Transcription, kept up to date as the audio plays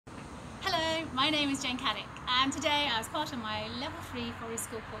my name is Jane Caddick, and today, as part of my Level 3 Forest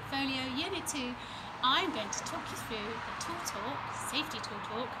School Portfolio Unit 2, I'm going to talk you through the tool talk, safety tool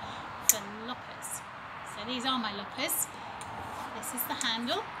talk for loppers. So these are my loppers. This is the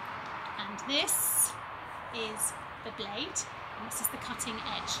handle, and this is the blade, and this is the cutting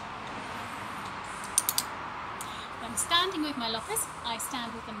edge. When standing with my loppers, I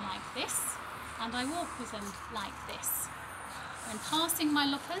stand with them like this, and I walk with them like this. When passing my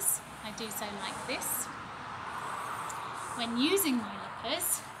loppers, I do so like this. When using my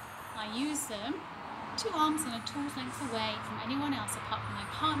loppers, I use them 2 arms and a tool's length away from anyone else apart from my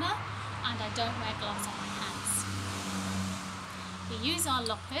partner, and I don't wear gloves on my hands. We use our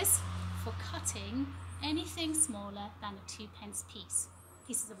loppers for cutting anything smaller than a 2p piece,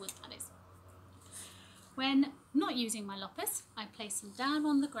 pieces of wood that is. When not using my loppers, I place them down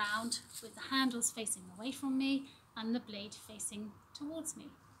on the ground with the handles facing away from me and the blade facing towards me.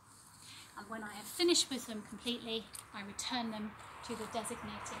 And when I have finished with them completely, I return them to the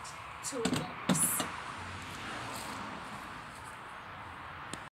designated toolbox.